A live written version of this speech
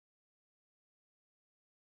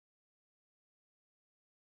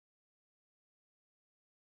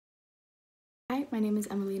Hi, my name is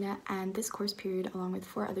Emmeline, and this course period, along with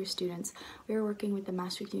 4 other students, we are working with the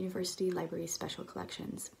Maastricht University Library's special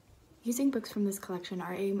collections. Using books from this collection,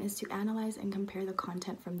 our aim is to analyze and compare the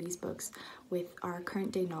content from these books with our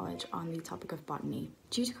current day knowledge on the topic of botany.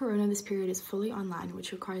 Due to Corona, this period is fully online,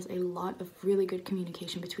 which requires a lot of really good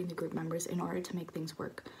communication between the group members in order to make things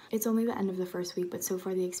work. It's only the end of the first week, but so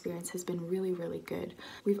far the experience has been really good.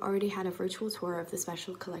 We've already had a virtual tour of the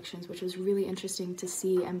special collections, which was really interesting to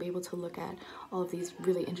see and be able to look at all of these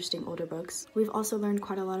really interesting older books. We've also learned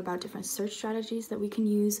quite a lot about different search strategies that we can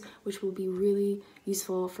use, which will be really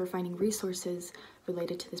useful for finding resources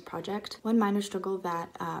related to this project. One minor struggle that,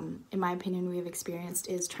 in my opinion, we have experienced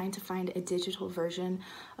is trying to find a digital version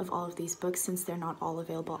of all of these books since they're not all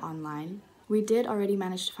available online. We did already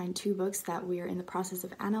manage to find 2 books that we are in the process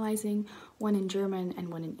of analyzing, one in German and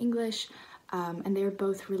one in English, and they're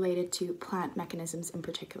both related to plant mechanisms in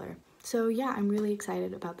particular. So yeah, I'm really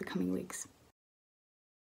excited about the coming weeks.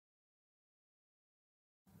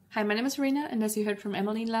 Hi, my name is Verena, and as you heard from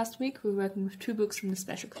Emmeline last week, we're working with 2 books from the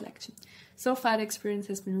special collection. So far the experience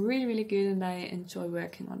has been really good and I enjoy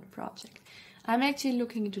working on the project. I'm actually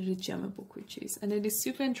looking into the German book we choose, and it is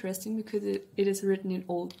super interesting because it is written in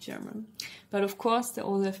Old German. But of course there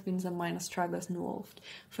also have been some minor struggles involved.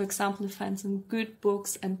 For example, to find some good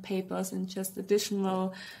books and papers and just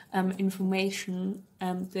additional information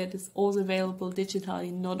that is also available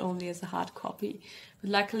digitally, not only as a hard copy.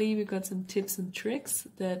 But luckily we got some tips and tricks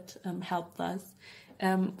that helped us.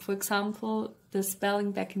 For example, the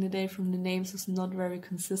spelling back in the day from the names was not very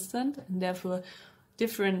consistent, and therefore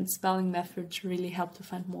different spelling methods really help to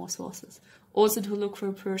find more sources. Also to look for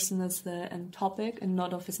a person as the topic and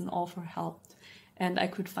not as an author helped. And I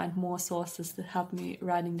could find more sources that helped me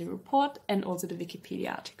writing the report and also the Wikipedia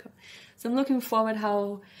article. So I'm looking forward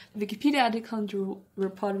how the Wikipedia article and the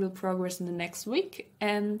report will progress in the next week.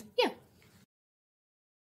 And yeah.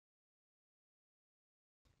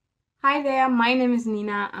 Hi there, my name is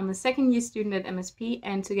Nina. I'm a second-year student at MSP,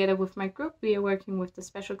 and together with my group, we are working with the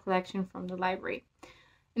special collection from the library.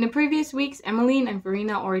 In the previous weeks, Emmeline and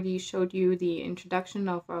Verena already showed you the introduction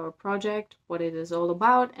of our project, what it is all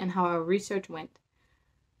about, and how our research went.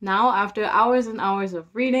 Now, after hours and hours of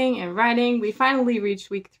reading and writing, we finally reached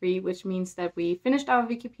week 3, which means that we finished our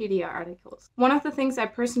Wikipedia articles. One of the things I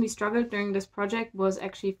personally struggled during this project was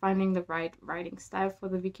actually finding the right writing style for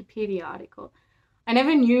the Wikipedia article. I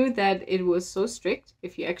never knew that it was so strict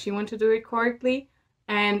if you actually want to do it correctly,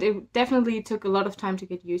 and it definitely took a lot of time to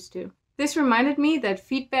get used to. This reminded me that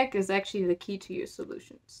feedback is actually the key to your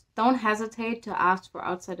solutions. Don't hesitate to ask for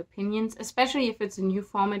outside opinions, especially if it's a new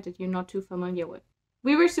format that you're not too familiar with.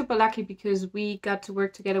 We were super lucky because we got to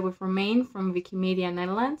work together with Romain from Wikimedia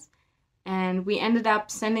Netherlands, and we ended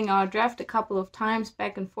up sending our draft a couple of times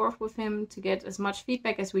back and forth with him to get as much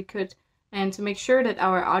feedback as we could and to make sure that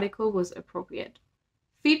our article was appropriate.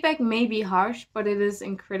 Feedback may be harsh, but it is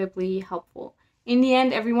incredibly helpful. In the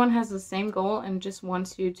end, everyone has the same goal and just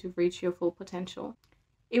wants you to reach your full potential.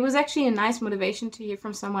 It was actually a nice motivation to hear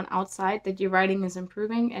from someone outside that your writing is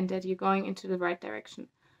improving and that you're going into the right direction.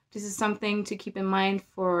 This is something to keep in mind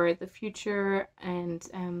for the future and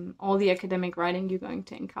all the academic writing you're going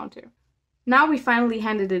to encounter. Now we finally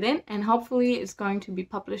handed it in, and hopefully it's going to be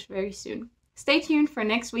published very soon. Stay tuned for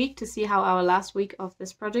next week to see how our last week of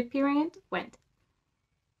this project period went.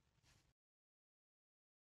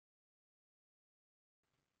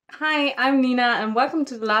 Hi, I'm Nina, and welcome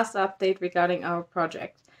to the last update regarding our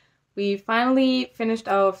project. We finally finished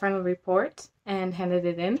our final report and handed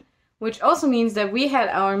it in, which also means that we had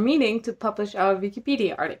our meeting to publish our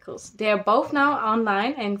Wikipedia articles. They are both now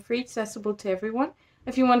online and free accessible to everyone.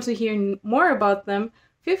 If you want to hear more about them,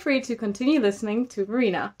 feel free to continue listening to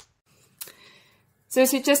Verena. So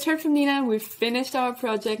as you just heard from Nina, we've finished our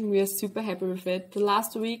project and we are super happy with it. The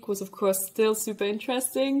last week was of course still super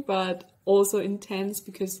interesting, but also intense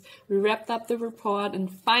because we wrapped up the report and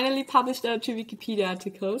finally published our 2 Wikipedia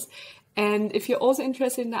articles. And if you're also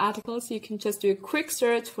interested in the articles, you can just do a quick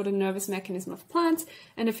search for the nervous mechanism of plants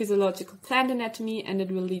and the physiological plant anatomy, and it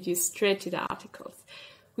will lead you straight to the articles.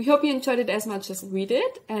 We hope you enjoyed it as much as we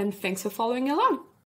did, and thanks for following along.